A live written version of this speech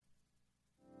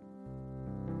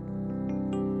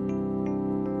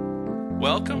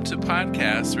Welcome to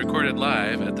podcasts recorded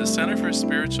live at the Center for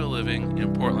Spiritual Living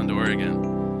in Portland,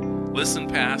 Oregon. Listen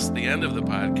past the end of the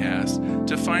podcast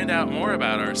to find out more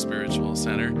about our spiritual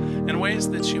center and ways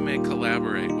that you may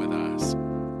collaborate with us.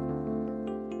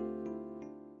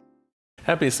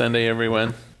 Happy Sunday,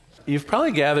 everyone. You've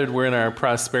probably gathered we're in our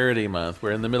Prosperity Month.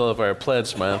 We're in the middle of our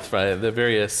Pledge Month by the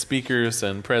various speakers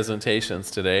and presentations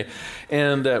today.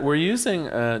 And we're using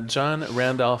John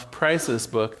Randolph Price's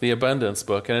book, The Abundance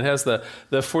Book, and it has the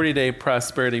 40-day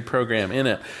prosperity program in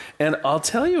it. And I'll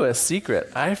tell you a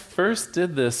secret. I first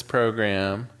did this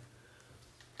program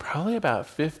probably about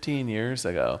 15 years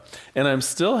ago. And I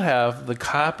still have the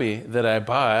copy that I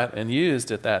bought and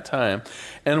used at that time.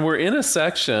 And we're in a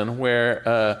section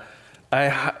where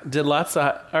I did lots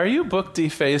of... Are you book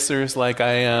defacers like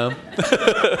I am?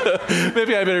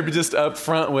 Maybe I better be just up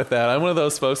front with that. I'm one of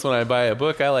those folks, when I buy a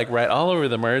book, I write all over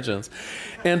the margins.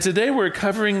 And today we're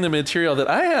covering the material that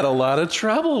I had a lot of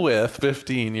trouble with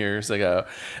 15 years ago.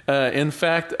 In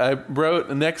fact, I wrote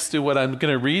next to what I'm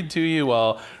going to read to you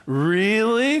all,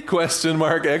 really? ?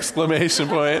 Exclamation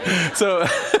point.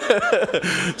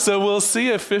 So we'll see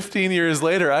if 15 years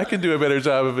later I can do a better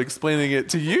job of explaining it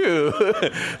to you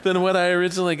than what I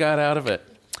originally got out of it.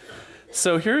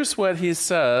 So here's what he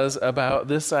says about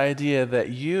this idea that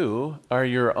you are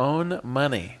your own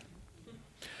money.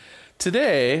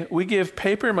 Today, we give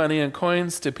paper money and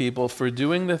coins to people for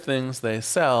doing the things they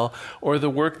sell or the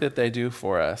work that they do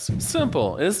for us.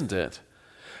 Simple, isn't it?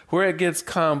 Where it gets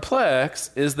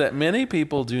complex is that many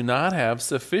people do not have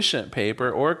sufficient paper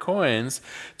or coins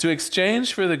to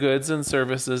exchange for the goods and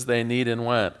services they need and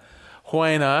want.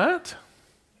 Why not?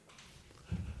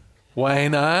 Why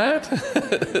not?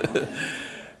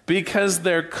 Because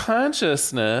their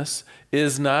consciousness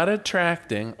is not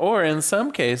attracting, or in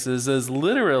some cases is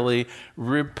literally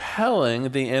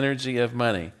repelling the energy of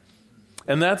money.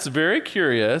 And that's very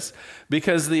curious,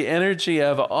 because the energy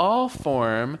of all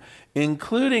form,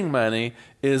 including money,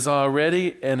 is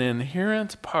already an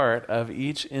inherent part of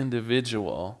each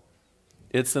individual.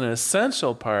 It's an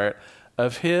essential part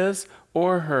of his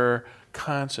or her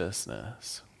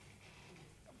consciousness.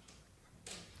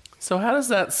 So how does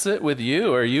that sit with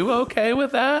you? Are you okay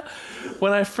with that?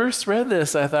 When I first read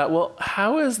this, I thought, well,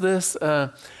 how does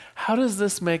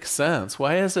this make sense?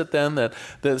 Why is it then that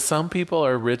some people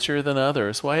are richer than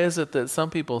others? Why is it that some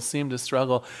people seem to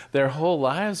struggle their whole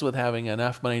lives with having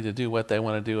enough money to do what they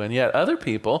want to do, and yet other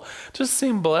people just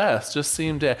seem blessed, just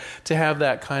seem to have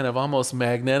that kind of almost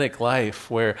magnetic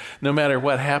life where no matter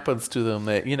what happens to them,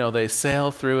 they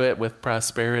sail through it with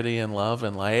prosperity and love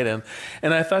and light. And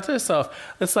I thought to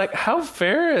myself, it's like, how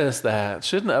fair is that?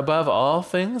 Shouldn't, above all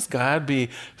things, God be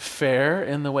fair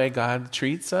in the way God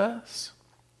treats us?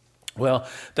 Well,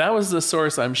 that was the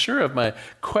source, I'm sure, of my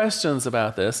questions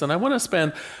about this. And I want to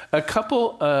spend a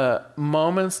couple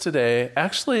moments today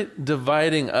actually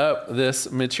dividing up this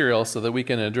material so that we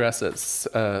can address it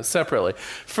separately.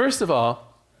 First of all,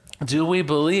 do we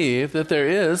believe that there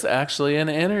is actually an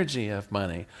energy of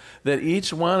money? That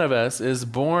each one of us is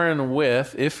born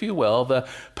with, if you will, the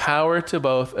power to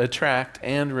both attract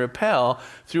and repel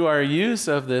through our use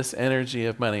of this energy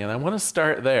of money. And I want to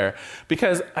start there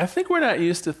because I think we're not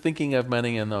used to thinking of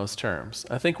money in those terms.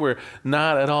 I think we're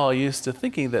not at all used to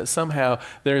thinking that somehow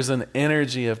there's an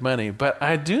energy of money. But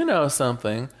I do know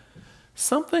something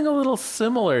a little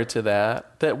similar to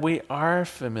that we are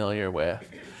familiar with.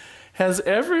 Has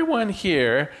everyone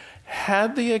here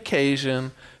had the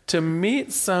occasion to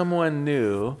meet someone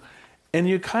new and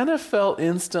you kind of felt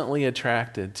instantly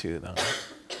attracted to them?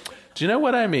 Do you know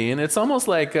what I mean? It's almost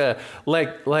like a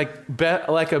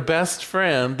best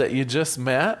friend that you just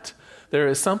met. There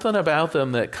is something about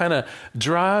them that kind of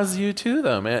draws you to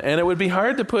them. And it would be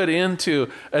hard to put into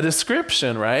a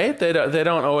description, right? They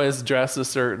don't always dress a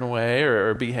certain way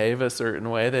or behave a certain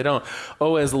way. They don't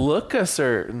always look a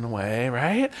certain way,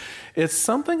 right? It's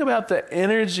something about the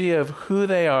energy of who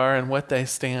they are and what they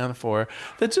stand for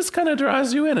that just kind of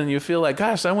draws you in, and you feel like,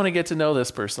 gosh, I want to get to know this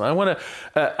person.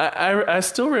 I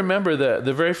still remember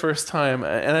the very first time,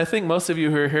 and I think most of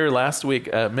you who were here last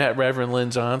week met Reverend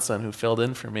Lynn Johnson, who filled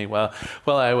in for me while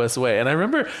I was away. And I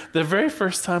remember the very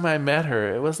first time I met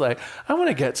her, it was like, I want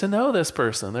to get to know this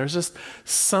person. There's just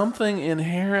something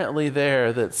inherently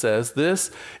there that says,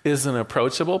 this is an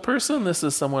approachable person. This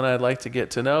is someone I'd like to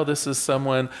get to know. This is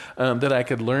someone that I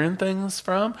could learn things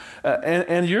from.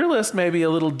 And your list may be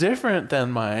a little different than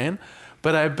mine,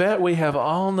 but I bet we have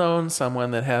all known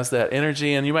someone that has that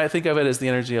energy, and you might think of it as the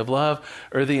energy of love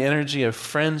or the energy of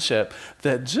friendship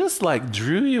that just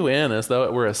drew you in as though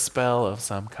it were a spell of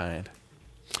some kind.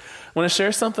 want to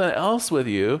share something else with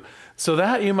you. So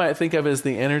that you might think of as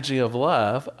the energy of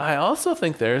love. I also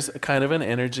think there's kind of an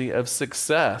energy of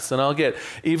success. And I'll get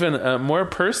even more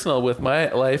personal with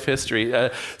my life history.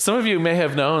 Some of you may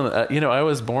have known, I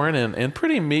was born in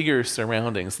pretty meager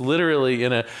surroundings, literally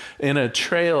in a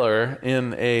trailer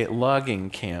in a logging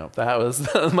camp. That was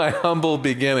my humble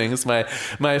beginnings.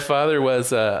 My father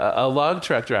was a log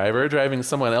truck driver, driving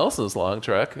someone else's log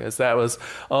truck, as that was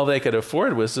all they could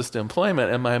afford was just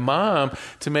employment. And my mom,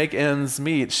 to make ends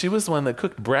meet, she was one that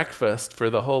cooked breakfast for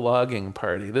the whole logging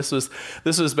party. This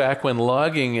was back when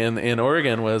logging in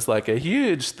Oregon was like a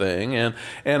huge thing, and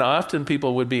often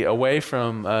people would be away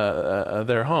from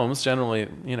their homes.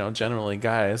 Generally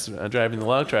guys driving the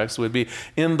log trucks would be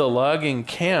in the logging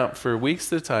camp for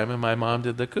weeks at a time, and my mom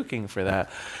did the cooking for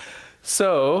that.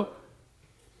 So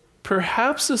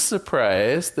perhaps a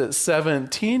surprise that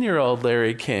 17-year-old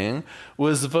Larry King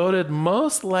was voted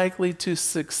most likely to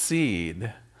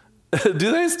succeed.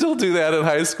 Do they still do that in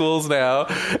high schools now?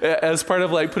 As part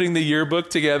of like putting the yearbook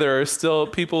together, are still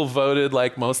people voted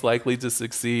like most likely to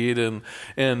succeed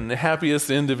and happiest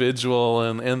individual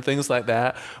and things like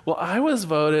that? Well, I was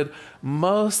voted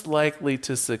most likely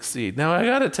to succeed. Now, I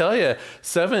got to tell you,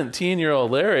 17-year-old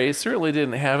Larry certainly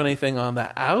didn't have anything on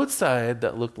the outside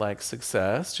that looked like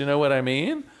success. Do you know what I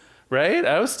mean? Right?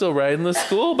 I was still riding the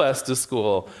school bus to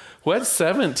school. What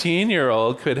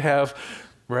 17-year-old could have,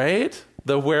 right?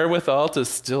 The wherewithal to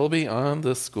still be on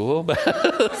the school bus,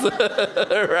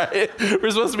 right?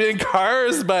 We're supposed to be in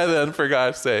cars by then, for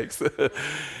gosh sakes.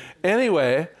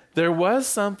 Anyway, there was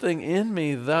something in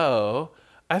me, though,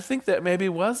 I think that maybe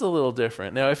was a little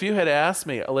different. Now, if you had asked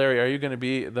me, Larry, are you going to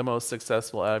be the most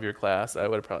successful out of your class? I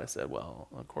would have probably said, well,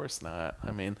 of course not.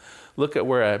 I mean, look at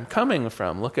where I'm coming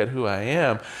from. Look at who I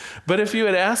am. But if you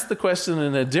had asked the question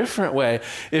in a different way,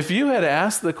 if you had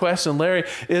asked the question, Larry,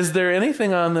 is there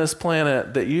anything on this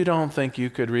planet that you don't think you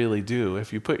could really do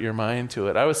if you put your mind to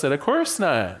it? I would have said, of course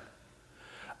not.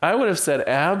 I would have said,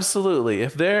 absolutely.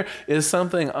 If there is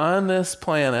something on this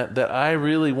planet that I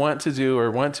really want to do or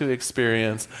want to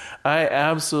experience, I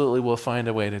absolutely will find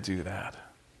a way to do that.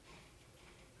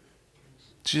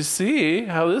 Do you see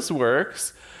how this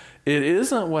works? It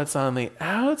isn't what's on the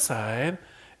outside.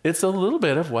 It's a little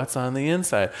bit of what's on the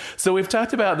inside. So we've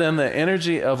talked about then the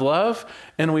energy of love,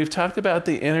 and we've talked about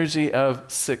the energy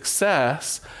of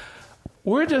success.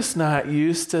 We're just not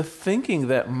used to thinking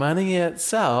that money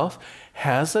itself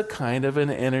has a kind of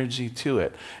an energy to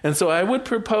it. And so I would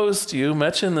propose to you,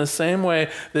 much in the same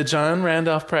way that John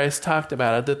Randolph Price talked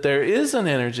about it, that there is an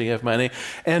energy of money,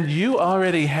 and you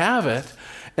already have it.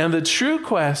 And the true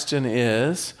question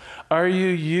is, are you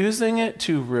using it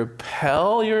to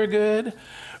repel your good,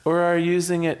 or are you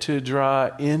using it to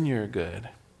draw in your good?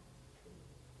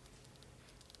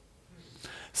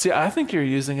 See, I think you're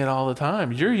using it all the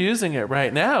time. You're using it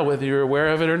right now, whether you're aware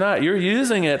of it or not. You're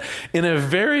using it in a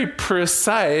very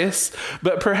precise,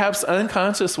 but perhaps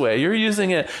unconscious way. You're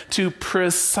using it to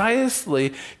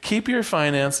precisely keep your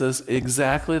finances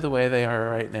exactly the way they are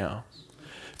right now.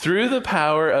 Through the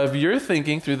power of your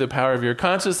thinking, through the power of your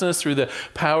consciousness, through the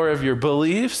power of your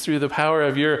beliefs, through the power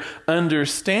of your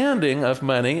understanding of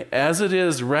money as it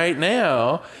is right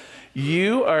now,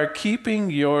 you are keeping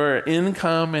your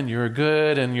income and your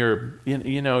good and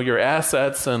your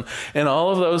assets and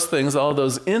all of those things, all of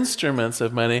those instruments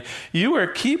of money, you are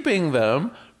keeping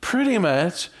them pretty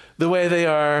much the way they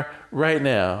are right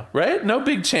now, right? No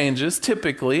big changes,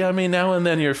 typically. I mean, now and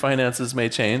then your finances may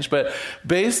change, but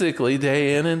basically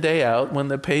day in and day out, when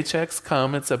the paychecks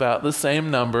come, it's about the same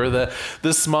number.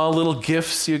 The small little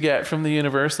gifts you get from the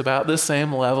universe, about the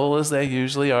same level as they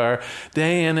usually are,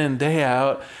 day in and day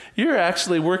out. You're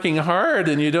actually working hard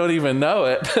and you don't even know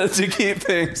it to keep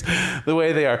things the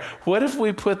way they are. What if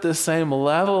we put the same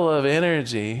level of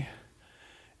energy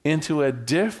into a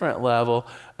different level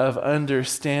of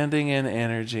understanding and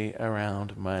energy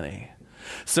around money?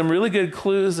 Some really good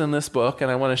clues in this book, and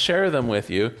I want to share them with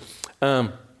you.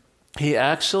 He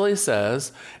actually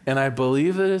says, and I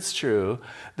believe that it's true,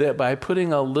 that by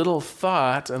putting a little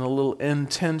thought and a little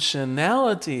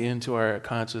intentionality into our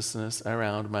consciousness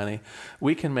around money,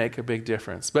 we can make a big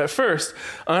difference. But first,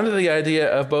 onto the idea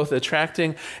of both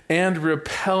attracting and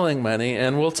repelling money,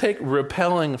 and we'll take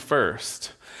repelling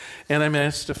first. And I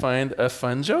managed to find a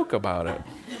fun joke about it.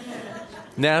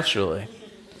 Naturally.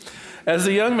 As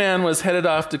the young man was headed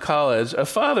off to college, a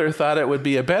father thought it would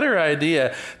be a better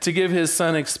idea to give his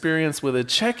son experience with a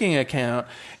checking account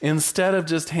instead of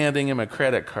just handing him a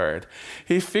credit card.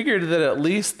 He figured that at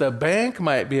least the bank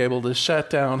might be able to shut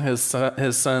down his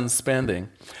son's spending.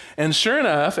 And sure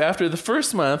enough, after the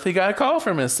first month, he got a call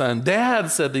from his son.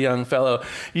 "Dad," said the young fellow,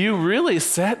 "you really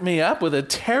set me up with a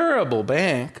terrible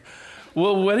bank."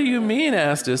 "Well, what do you mean?"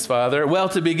 asked his father. "Well,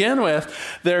 to begin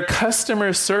with, their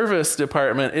customer service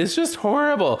department is just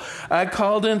horrible. I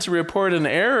called in to report an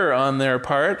error on their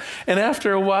part, and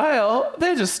after a while,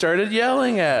 they just started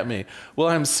yelling at me." "Well,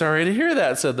 I'm sorry to hear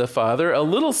that," said the father, a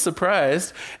little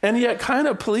surprised, and yet kind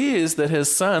of pleased that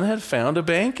his son had found a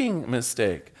banking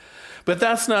mistake. "But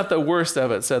that's not the worst of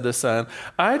it," said the son.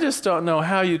 "I just don't know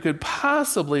how you could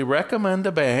possibly recommend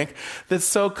a bank that's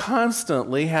so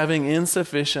constantly having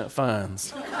insufficient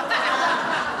funds."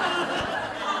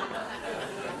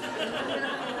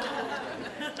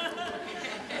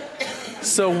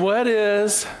 So what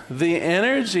is the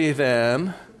energy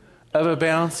then of a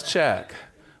bounced check?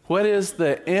 What is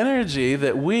the energy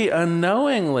that we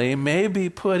unknowingly may be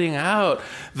putting out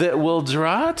that will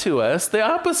draw to us the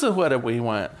opposite of what we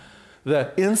want?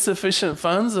 The insufficient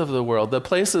funds of the world, the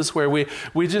places where we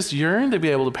just yearn to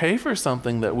be able to pay for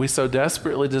something that we so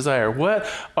desperately desire. What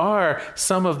are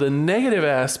some of the negative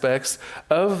aspects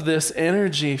of this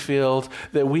energy field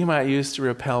that we might use to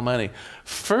repel money?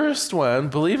 First one,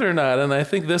 believe it or not, and I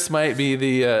think this might be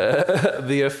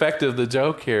the effect of the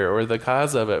joke here, or the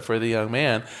cause of it for the young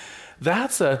man,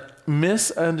 that's a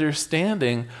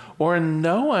misunderstanding or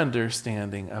no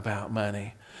understanding about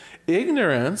money.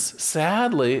 Ignorance,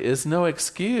 sadly, is no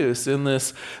excuse in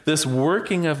this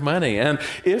working of money. And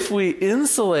if we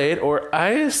insulate or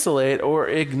isolate or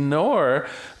ignore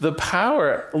the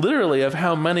power, literally, of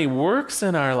how money works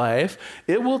in our life,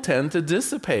 it will tend to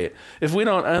dissipate. If we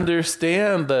don't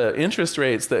understand the interest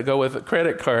rates that go with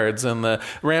credit cards and the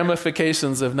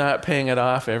ramifications of not paying it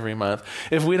off every month,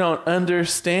 if we don't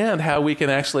understand how we can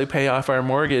actually pay off our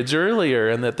mortgage earlier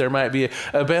and that there might be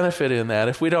a benefit in that,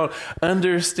 if we don't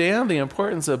understand the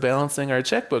importance of balancing our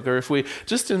checkbook, or if we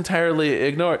just entirely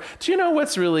ignore it. Do you know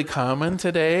what's really common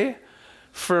today?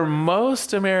 For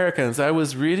most Americans, I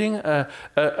was reading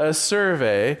a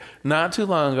survey not too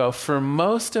long ago. For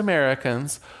most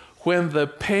Americans, when the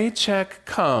paycheck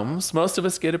comes, most of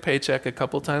us get a paycheck a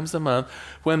couple times a month.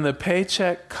 When the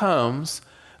paycheck comes,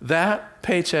 that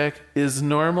paycheck is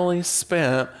normally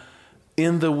spent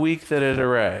in the week that it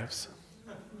arrives.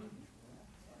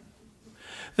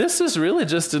 This is really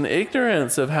just an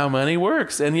ignorance of how money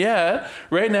works. And yet,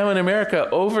 right now in America,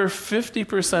 over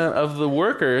 50% of the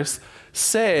workers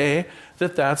say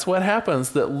that that's what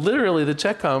happens, that literally the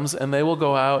check comes and they will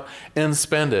go out and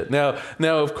spend it. Now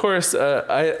of course,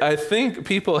 I think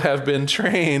people have been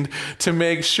trained to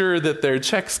make sure that their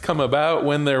checks come about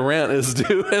when their rent is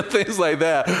due and things like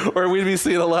that, or we'd be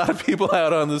seeing a lot of people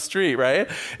out on the street, right?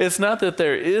 It's not that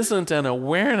there isn't an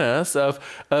awareness of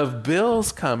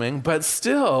bills coming, but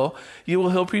still, you will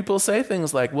hear people say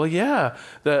things like, well, yeah,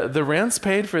 the rent's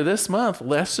paid for this month.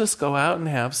 Let's just go out and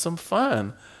have some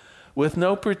fun, with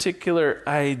no particular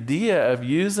idea of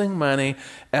using money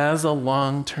as a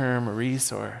long-term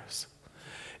resource.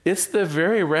 It's the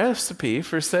very recipe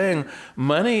for saying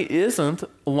money isn't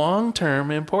long-term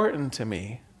important to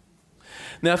me.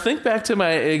 Now think back to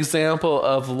my example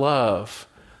of love.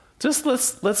 Just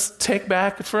let's take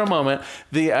back for a moment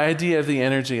the idea of the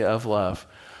energy of love.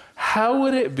 How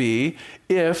would it be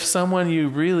if someone you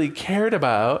really cared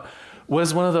about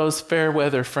was one of those fair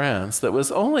weather friends that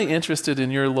was only interested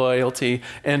in your loyalty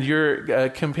and your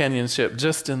companionship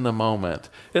just in the moment?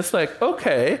 It's like,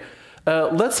 okay,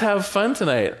 let's have fun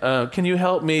tonight. Can you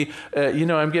help me?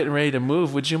 I'm getting ready to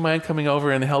move. Would you mind coming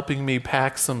over and helping me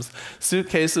pack some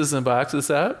suitcases and boxes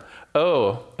up?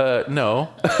 Oh, no.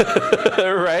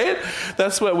 Right?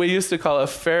 That's what we used to call a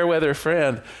fair weather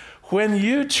friend. When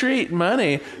you treat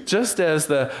money just as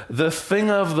the thing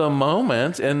of the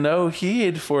moment and no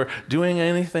heed for doing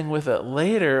anything with it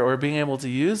later or being able to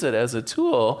use it as a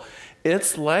tool,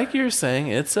 it's like you're saying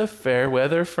it's a fair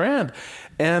weather friend.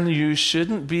 And you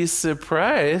shouldn't be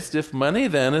surprised if money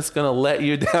then is going to let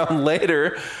you down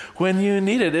later when you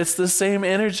need it. It's the same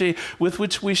energy with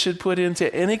which we should put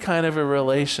into any kind of a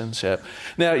relationship.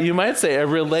 Now, you might say a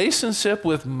relationship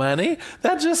with money?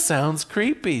 That just sounds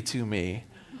creepy to me.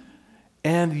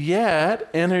 And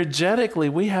yet, energetically,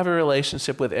 we have a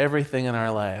relationship with everything in our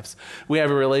lives. We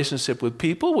have a relationship with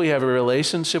people. We have a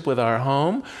relationship with our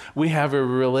home. We have a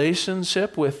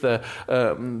relationship with our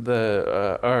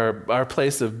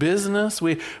place of business.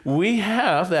 We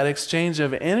have that exchange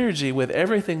of energy with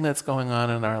everything that's going on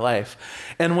in our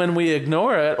life. And when we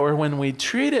ignore it or when we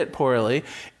treat it poorly,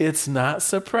 it's not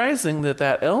surprising that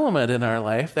that element in our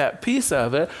life, that piece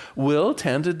of it, will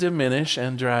tend to diminish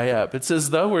and dry up. It's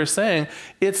as though we're saying,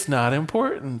 it's not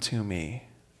important to me.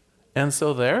 And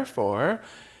so therefore,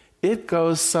 it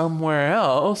goes somewhere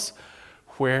else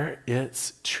where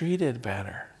it's treated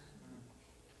better.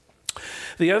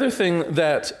 The other thing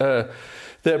that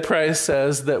Price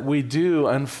says that we do,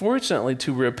 unfortunately,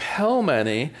 to repel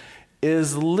money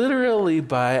is literally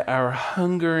by our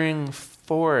hungering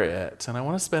for it. And I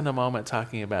want to spend a moment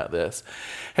talking about this.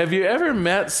 Have you ever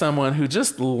met someone who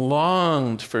just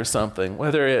longed for something,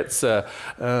 whether it's, I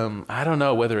don't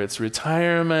know, whether it's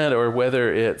retirement or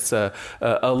whether it's a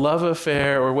love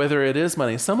affair or whether it is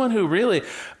money, someone who really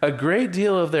a great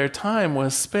deal of their time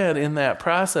was spent in that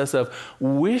process of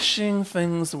wishing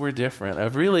things were different,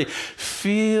 of really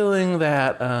feeling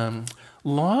that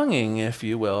longing, if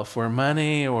you will, for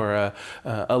money or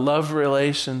a love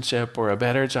relationship or a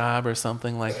better job or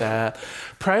something like that.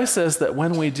 Price says that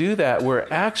when we do that, we're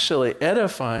actually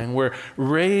edifying, we're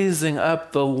raising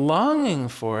up the longing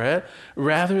for it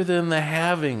rather than the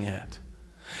having it.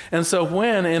 And so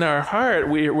when in our heart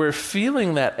we're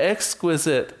feeling that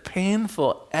exquisite,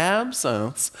 painful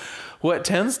absence, what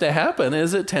tends to happen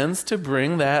is it tends to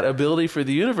bring that ability for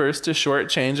the universe to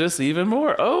shortchange us even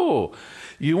more. Oh,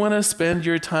 you want to spend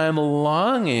your time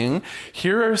longing?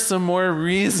 Here are some more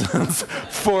reasons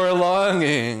for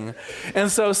longing.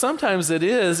 And so sometimes it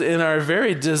is in our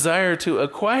very desire to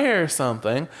acquire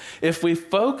something, if we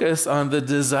focus on the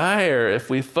desire,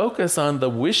 if we focus on the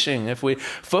wishing, if we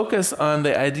focus on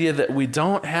the idea that we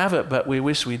don't have it but we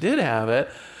wish we did have it,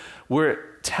 we're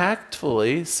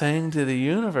tactfully saying to the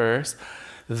universe,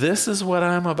 this is what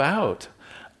I'm about.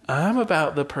 I'm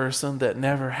about the person that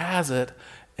never has it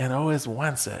and always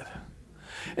wants it.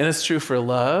 And it's true for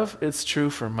love, it's true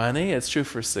for money, it's true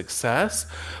for success.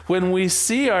 When we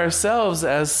see ourselves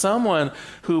as someone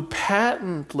who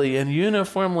patently and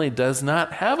uniformly does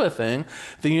not have a thing,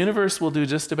 the universe will do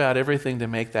just about everything to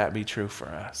make that be true for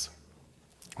us.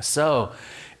 So,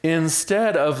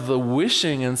 instead of the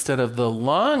wishing, instead of the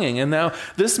longing, and now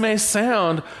this may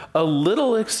sound a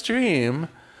little extreme,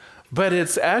 but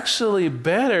it's actually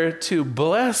better to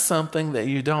bless something that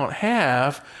you don't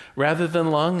have rather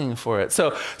than longing for it.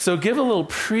 So give a little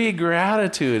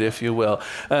pre-gratitude, if you will.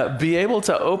 Be able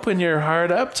to open your heart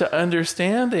up to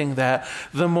understanding that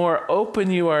the more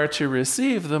open you are to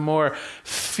receive, the more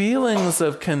feelings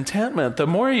of contentment, the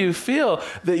more you feel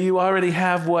that you already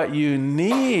have what you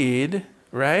need,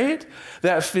 right?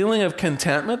 That feeling of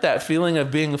contentment, that feeling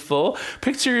of being full.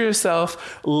 Picture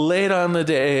yourself late on the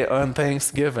day on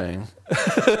Thanksgiving.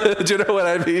 Do you know what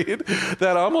I mean?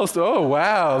 That almost, oh,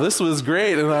 wow, this was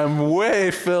great. And I'm way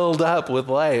filled up with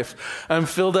life. I'm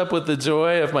filled up with the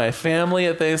joy of my family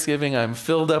at Thanksgiving. I'm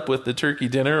filled up with the turkey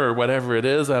dinner or whatever it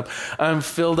is. I'm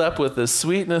filled up with the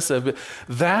sweetness of it.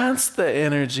 That's the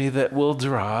energy that will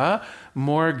draw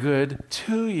more good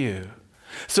to you.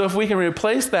 So if we can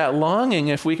replace that longing,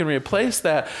 if we can replace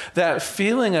that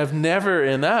feeling of never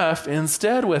enough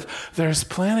instead with there's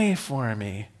plenty for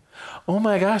me. Oh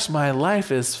my gosh, my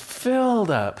life is filled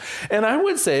up. And I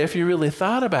would say, if you really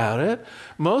thought about it,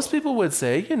 most people would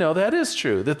say, that is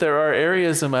true, that there are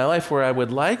areas in my life where I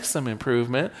would like some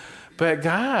improvement. But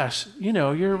gosh,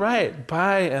 you're right.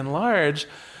 By and large,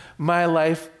 my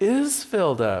life is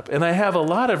filled up, and I have a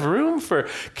lot of room for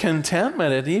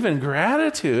contentment and even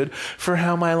gratitude for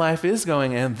how my life is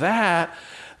going. And that,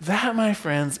 my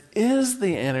friends, is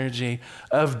the energy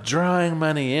of drawing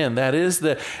money in. That is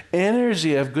the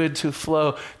energy of good to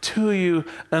flow to you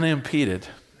unimpeded.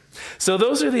 So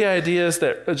those are the ideas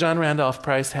that John Randolph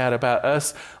Price had about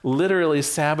us literally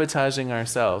sabotaging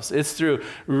ourselves. It's through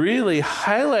really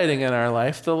highlighting in our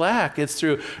life the lack. It's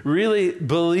through really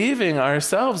believing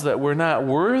ourselves that we're not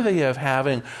worthy of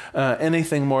having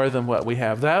anything more than what we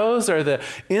have. Those are the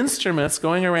instruments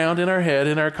going around in our head,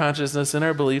 in our consciousness, in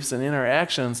our beliefs, and in our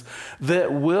actions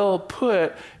that will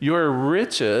put your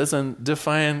riches, and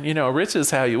define,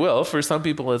 riches how you will. For some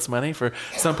people it's money, for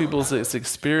some people it's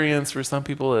experience, for some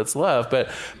people it's love,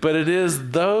 but it is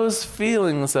those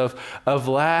feelings of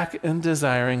lack and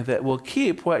desiring that will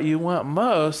keep what you want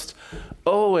most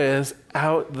always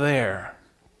out there.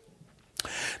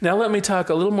 Now, let me talk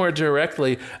a little more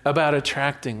directly about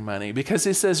attracting money, because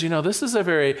he says, this is a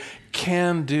very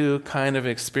can-do kind of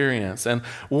experience. And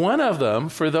one of them,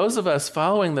 for those of us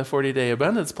following the 40-day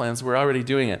abundance plans, we're already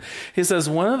doing it. He says,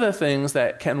 one of the things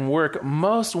that can work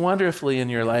most wonderfully in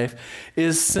your life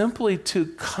is simply to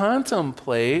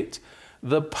contemplate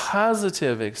the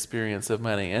positive experience of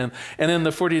money. And in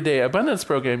the 40-day abundance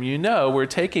program, we're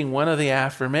taking one of the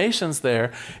affirmations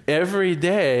there every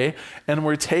day, and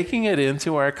we're taking it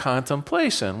into our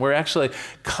contemplation. We're actually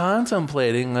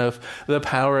contemplating of the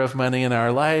power of money in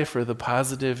our life, or the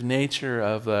positive nature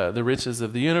of the riches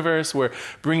of the universe. We're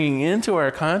bringing into our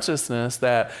consciousness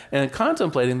that, and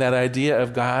contemplating that idea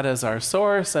of God as our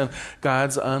source and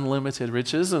God's unlimited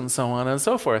riches, and so on and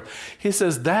so forth. He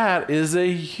says that is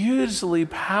a hugely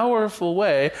powerful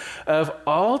way of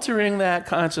altering that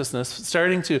consciousness,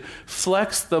 starting to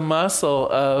flex the muscle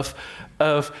of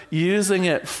using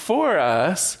it for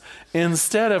us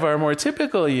instead of our more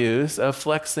typical use of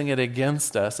flexing it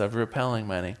against us, of repelling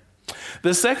money.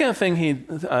 The second thing he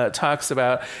talks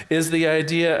about is the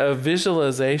idea of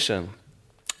visualization.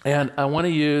 And I want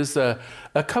to use a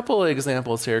couple of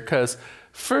examples here, because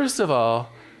first of all,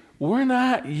 we're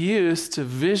not used to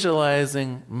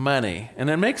visualizing money.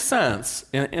 And it makes sense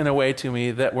in a way to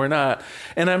me that we're not.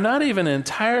 And I'm not even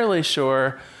entirely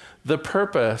sure the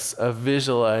purpose of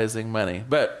visualizing money.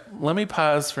 But let me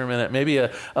pause for a minute, maybe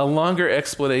a longer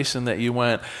explanation that you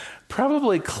want.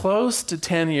 Probably close to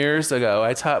 10 years ago,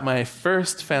 I taught my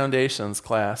first foundations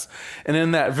class. And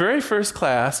in that very first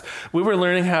class, we were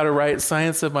learning how to write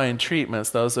science of mind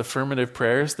treatments, those affirmative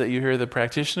prayers that you hear the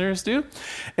practitioners do.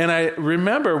 And I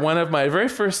remember one of my very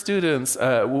first students,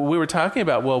 we were talking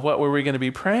about, what were we going to be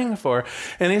praying for?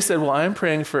 And he said, I'm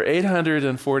praying for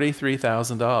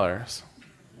 $843,000.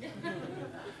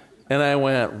 And I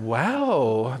went,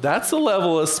 wow, that's a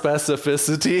level of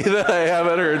specificity that I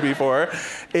haven't heard before.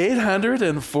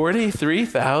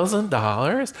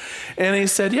 $843,000? And he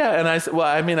said, yeah. And I said,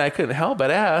 I couldn't help but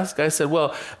ask. I said,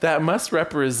 that must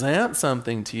represent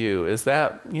something to you. Is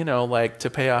that, like to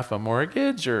pay off a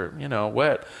mortgage, or,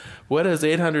 what does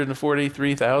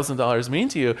 $843,000 mean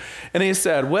to you? And he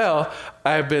said,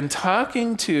 I've been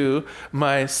talking to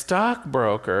my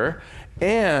stockbroker,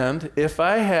 and if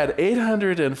I had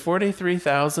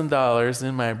 $843,000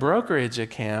 in my brokerage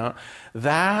account,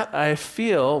 that I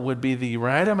feel would be the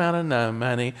right amount of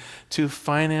money to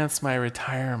finance my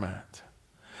retirement.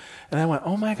 And I went,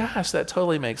 oh my gosh, that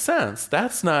totally makes sense.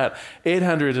 That's not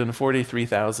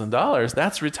 $843,000.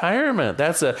 That's retirement.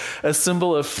 That's a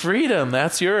symbol of freedom.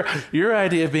 That's your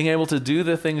idea of being able to do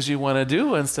the things you want to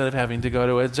do instead of having to go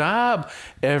to a job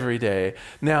every day.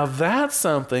 Now that's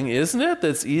something, isn't it,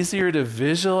 that's easier to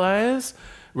visualize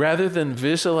rather than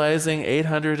visualizing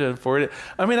 $840,000.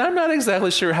 I'm not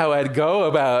exactly sure how I'd go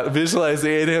about visualizing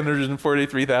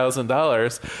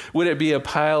 $843,000. Would it be a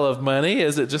pile of money?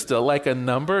 Is it just like a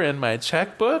number in my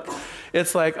checkbook?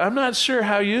 It's like, I'm not sure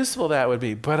how useful that would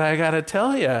be. But I got to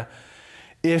tell you,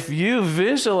 if you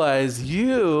visualize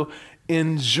you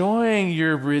enjoying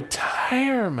your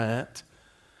retirement,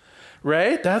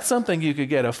 right? That's something you could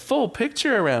get a full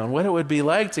picture around. What it would be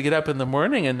like to get up in the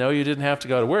morning and know you didn't have to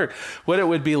go to work. What it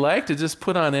would be like to just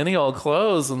put on any old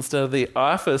clothes instead of the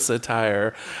office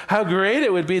attire. How great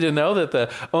it would be to know that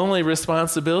the only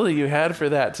responsibility you had for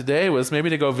that today was maybe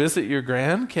to go visit your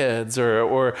grandkids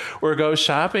or go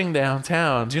shopping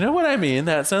downtown. Do you know what I mean?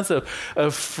 That sense of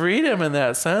freedom and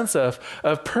that sense of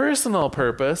personal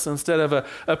purpose instead of a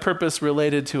purpose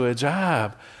related to a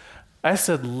job. I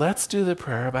said, let's do the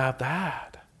prayer about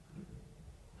that.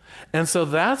 And so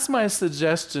that's my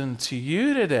suggestion to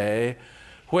you today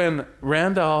when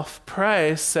Randolph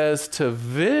Price says to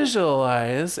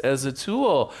visualize as a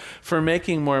tool for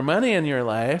making more money in your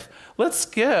life. Let's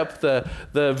skip the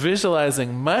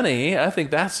visualizing money. I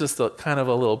think that's just kind of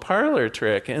a little parlor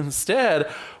trick. Instead,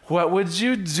 what would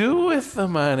you do with the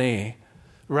money,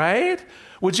 right?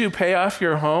 Would you pay off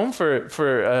your home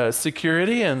for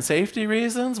security and safety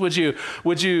reasons? Would you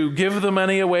give the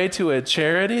money away to a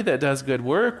charity that does good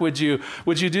work? Would you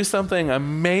do something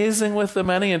amazing with the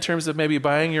money in terms of maybe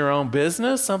buying your own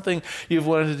business, something you've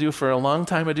wanted to do for a long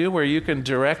time to do where you can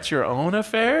direct your own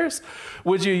affairs?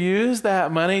 Would you use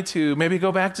that money to maybe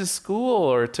go back to school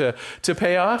or to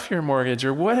pay off your mortgage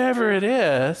or whatever it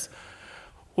is?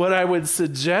 What I would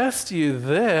suggest to you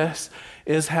this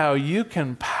is how you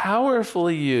can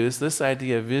powerfully use this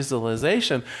idea of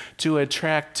visualization to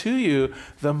attract to you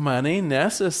the money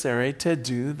necessary to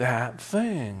do that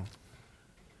thing.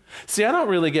 See, I don't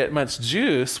really get much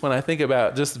juice when I think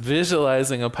about just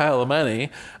visualizing a pile of money.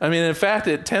 I mean, in fact,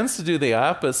 it tends to do the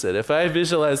opposite. If I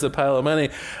visualize a pile of money,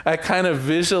 I kind of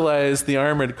visualize the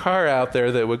armored car out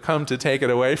there that would come to take it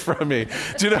away from me.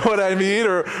 Do you know what I mean?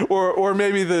 Or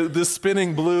maybe the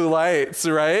spinning blue lights,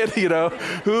 right? You know,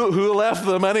 who left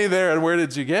the money there and where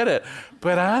did you get it?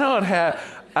 But I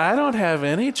don't have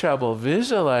any trouble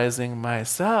visualizing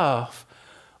myself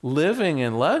living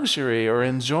in luxury or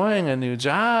enjoying a new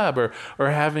job or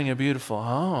having a beautiful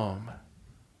home.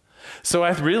 So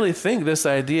I really think this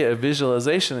idea of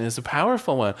visualization is a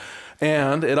powerful one.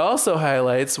 And it also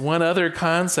highlights one other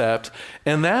concept,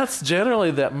 and that's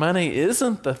generally that money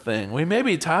isn't the thing. We may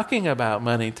be talking about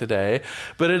money today,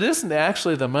 but it isn't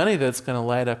actually the money that's going to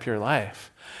light up your life.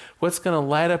 What's going to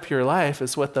light up your life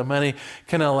is what the money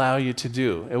can allow you to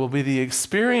do. It will be the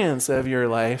experience of your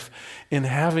life in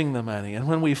having the money. And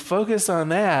when we focus on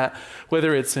that,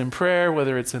 whether it's in prayer,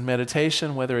 whether it's in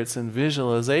meditation, whether it's in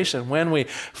visualization, when we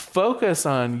focus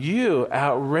on you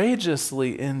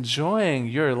outrageously enjoying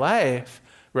your life,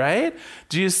 right?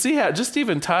 Do you see how, just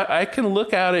even talk, I can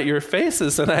look out at your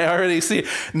faces and I already see,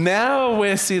 now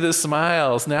I see the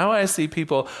smiles. Now I see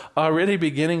people already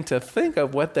beginning to think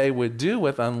of what they would do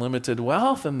with unlimited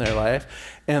wealth in their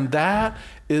life. And that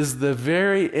is the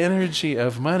very energy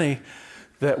of money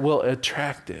that will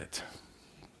attract it.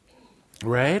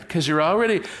 Right? Because you're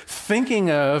already thinking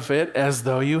of it as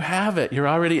though you have it. You're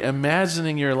already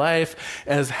imagining your life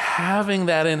as having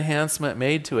that enhancement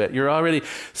made to it. You're already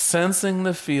sensing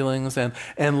the feelings and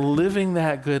living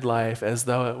that good life as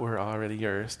though it were already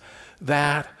yours.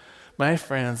 That, my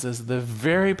friends, is the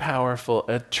very powerful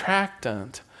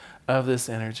attractant of this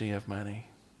energy of money.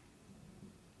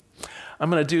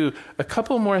 I'm going to do a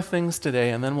couple more things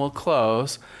today and then we'll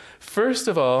close. First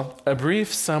of all, a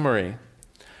brief summary.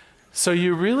 So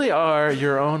you really are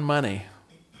your own money.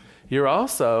 You're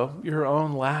also your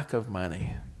own lack of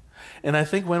money. And I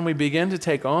think when we begin to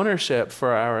take ownership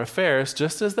for our affairs,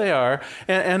 just as they are,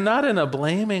 and not in a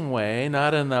blaming way,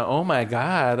 not in the, oh my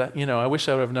God, I wish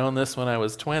I would have known this when I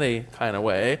was 20 kind of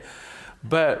way,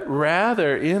 but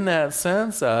rather in that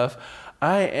sense of,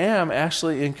 I am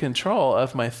actually in control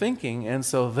of my thinking, and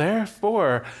so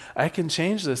therefore I can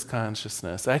change this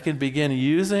consciousness. I can begin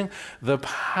using the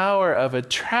power of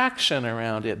attraction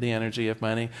around it, the energy of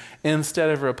money, instead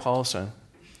of repulsion.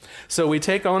 So we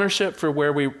take ownership for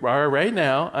where we are right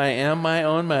now. I am my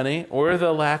own money, or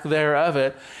the lack thereof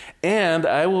it, and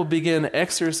I will begin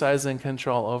exercising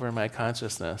control over my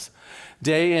consciousness.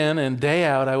 Day in and day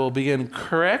out, I will begin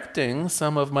correcting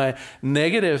some of my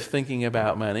negative thinking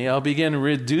about money. I'll begin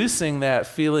reducing that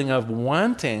feeling of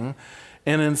wanting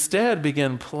and instead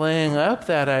begin playing up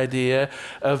that idea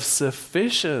of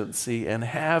sufficiency and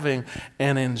having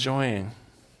and enjoying.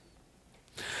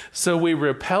 So we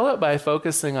repel it by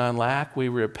focusing on lack. We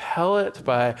repel it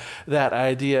by that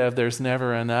idea of there's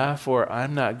never enough, or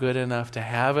I'm not good enough to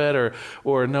have it,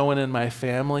 or no one in my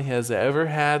family has ever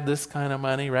had this kind of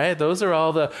money, right? Those are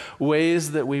all the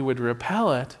ways that we would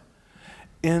repel it.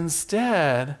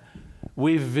 Instead,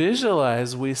 we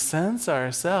visualize, we sense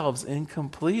ourselves in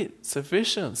complete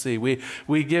sufficiency.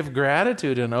 We give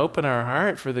gratitude and open our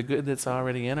heart for the good that's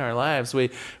already in our lives.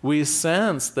 We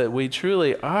sense that we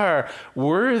truly are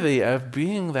worthy of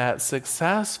being that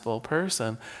successful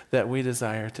person that we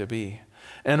desire to be.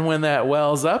 And when that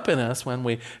wells up in us, when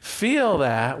we feel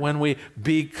that, when we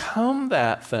become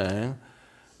that thing,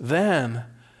 then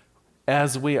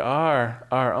as we are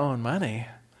our own money,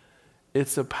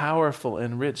 it's a powerful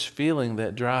and rich feeling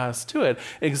that draws to it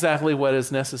exactly what is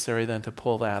necessary then to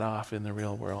pull that off in the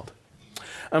real world.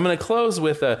 I'm going to close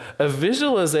with a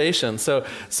visualization. So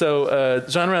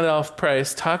John Randolph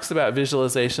Price talks about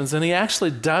visualizations, and he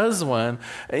actually does one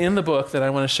in the book that I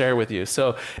want to share with you.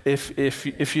 So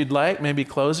if you'd like, maybe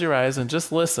close your eyes and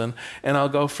just listen, and I'll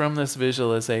go from this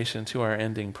visualization to our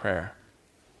ending prayer.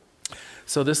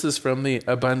 So this is from the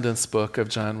Abundance book of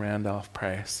John Randolph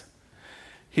Price.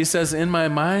 He says, in my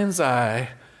mind's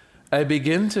eye, I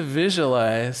begin to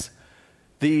visualize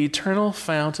the eternal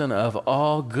fountain of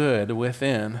all good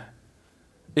within.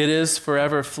 It is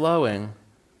forever flowing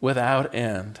without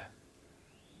end.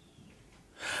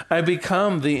 I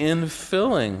become the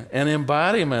infilling and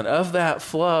embodiment of that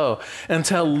flow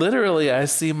until literally I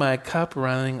see my cup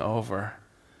running over.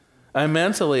 I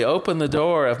mentally open the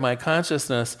door of my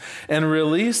consciousness and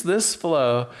release this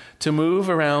flow to move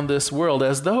around this world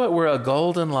as though it were a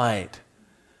golden light.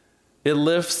 It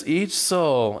lifts each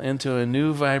soul into a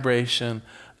new vibration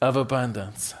of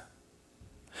abundance.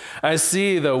 I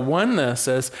see the oneness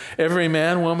as every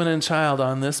man, woman, and child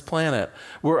on this planet.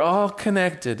 We're all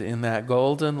connected in that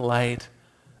golden light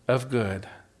of good.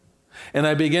 And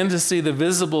I begin to see the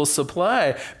visible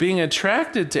supply being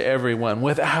attracted to everyone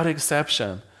without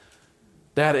exception.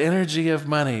 That energy of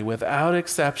money without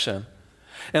exception.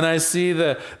 And I see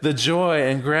the joy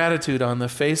and gratitude on the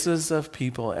faces of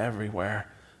people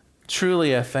everywhere.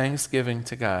 Truly a thanksgiving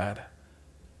to God,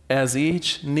 as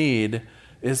each need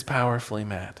is powerfully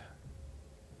met.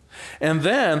 And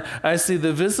then I see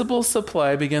the visible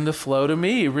supply begin to flow to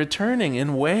me, returning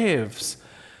in waves.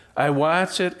 I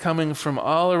watch it coming from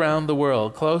all around the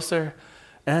world, closer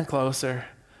and closer,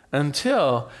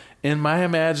 until in my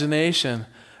imagination,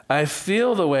 I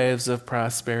feel the waves of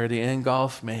prosperity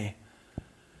engulf me,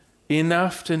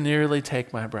 enough to nearly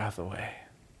take my breath away.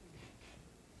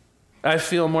 I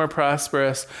feel more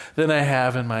prosperous than I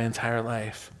have in my entire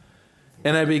life.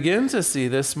 And I begin to see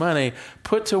this money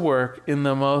put to work in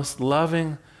the most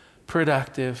loving,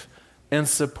 productive, and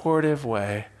supportive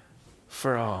way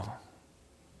for all.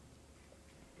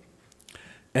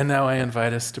 And now I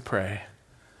invite us to pray.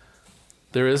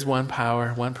 There is one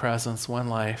power, one presence, one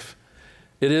life.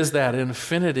 It is that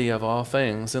infinity of all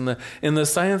things. In the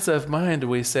science of mind,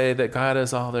 we say that God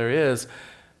is all there is,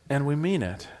 and we mean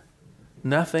it.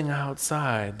 Nothing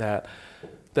outside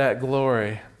that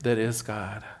glory that is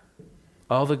God.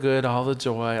 All the good, all the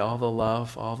joy, all the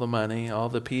love, all the money, all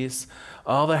the peace,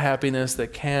 all the happiness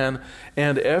that can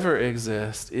and ever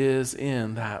exist is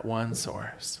in that one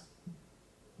source.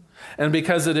 And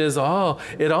because it is all,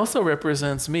 it also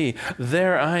represents me.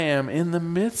 There I am in the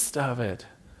midst of it.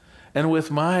 And with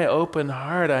my open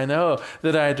heart, I know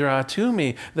that I draw to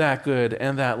me that good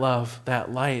and that love,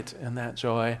 that light and that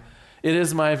joy. It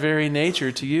is my very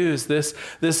nature to use this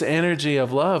energy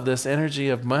of love, this energy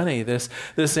of money, this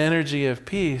energy of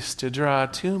peace to draw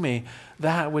to me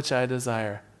that which I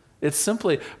desire. It's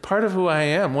simply part of who I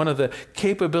am, one of the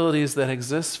capabilities that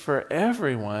exists for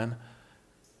everyone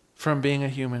from being a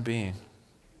human being.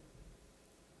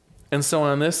 And so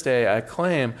on this day, I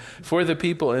claim for the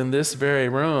people in this very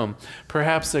room,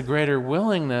 perhaps a greater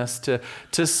willingness to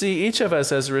see each of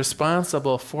us as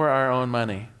responsible for our own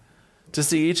money, to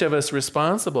see each of us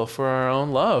responsible for our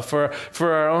own love, for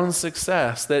our own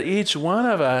success, that each one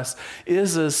of us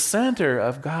is a center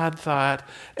of God thought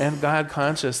and God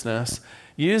consciousness,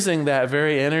 using that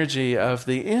very energy of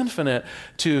the infinite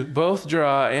to both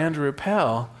draw and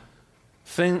repel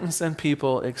things and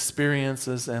people,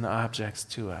 experiences and objects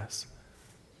to us.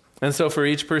 And so for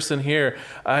each person here,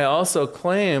 I also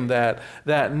claim that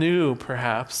new,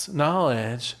 perhaps,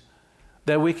 knowledge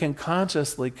that we can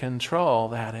consciously control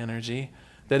that energy,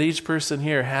 that each person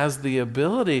here has the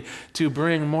ability to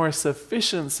bring more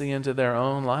sufficiency into their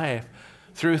own life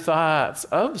through thoughts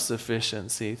of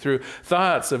sufficiency, through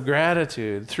thoughts of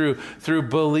gratitude, through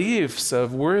beliefs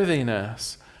of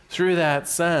worthiness, through that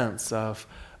sense of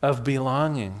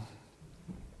belonging.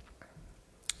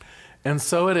 And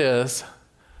so it is,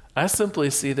 I simply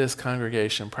see this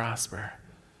congregation prosper.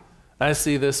 I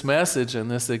see this message and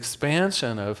this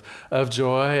expansion of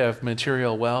joy, of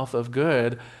material wealth, of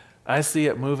good. I see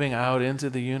it moving out into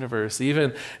the universe,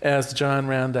 even as John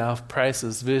Randolph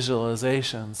Price's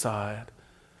visualization saw it.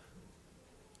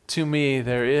 To me,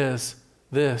 there is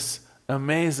this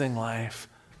amazing life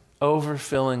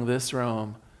overfilling this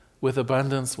room with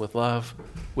abundance, with love,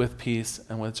 with peace,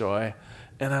 and with joy.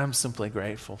 And I'm simply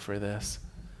grateful for this.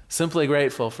 Simply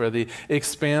grateful for the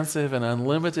expansive and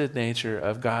unlimited nature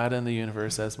of God and the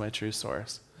universe as my true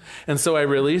source. And so I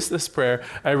release this prayer.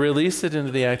 I release it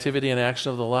into the activity and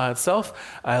action of the law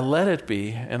itself. I let it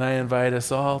be, and I invite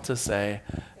us all to say,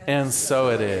 and so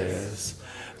it is.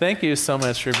 Thank you so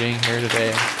much for being here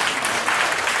today.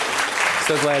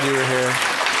 So glad you were here.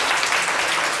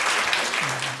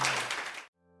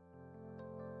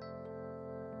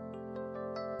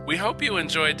 We hope you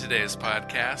enjoyed today's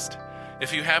podcast.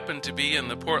 If you happen to be in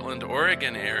the Portland,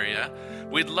 Oregon area,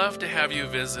 we'd love to have you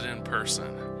visit in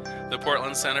person. The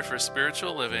Portland Center for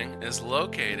Spiritual Living is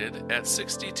located at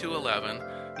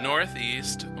 6211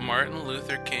 Northeast Martin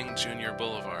Luther King Jr.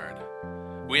 Boulevard.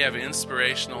 We have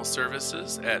inspirational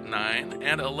services at 9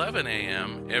 and 11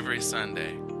 a.m. every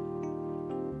Sunday.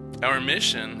 Our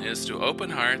mission is to open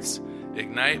hearts,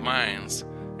 ignite minds,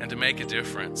 and to make a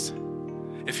difference.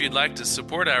 If you'd like to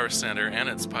support our center and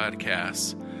its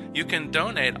podcasts, you can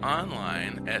donate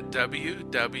online at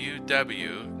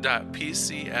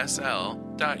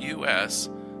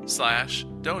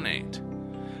www.pcsl.us/donate.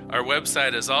 Our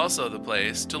website is also the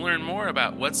place to learn more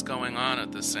about what's going on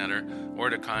at the center or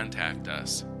to contact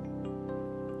us.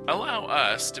 Allow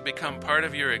us to become part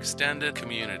of your extended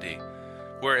community.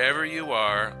 Wherever you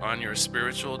are on your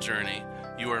spiritual journey,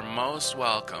 you are most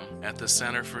welcome at the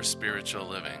Center for Spiritual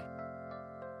Living.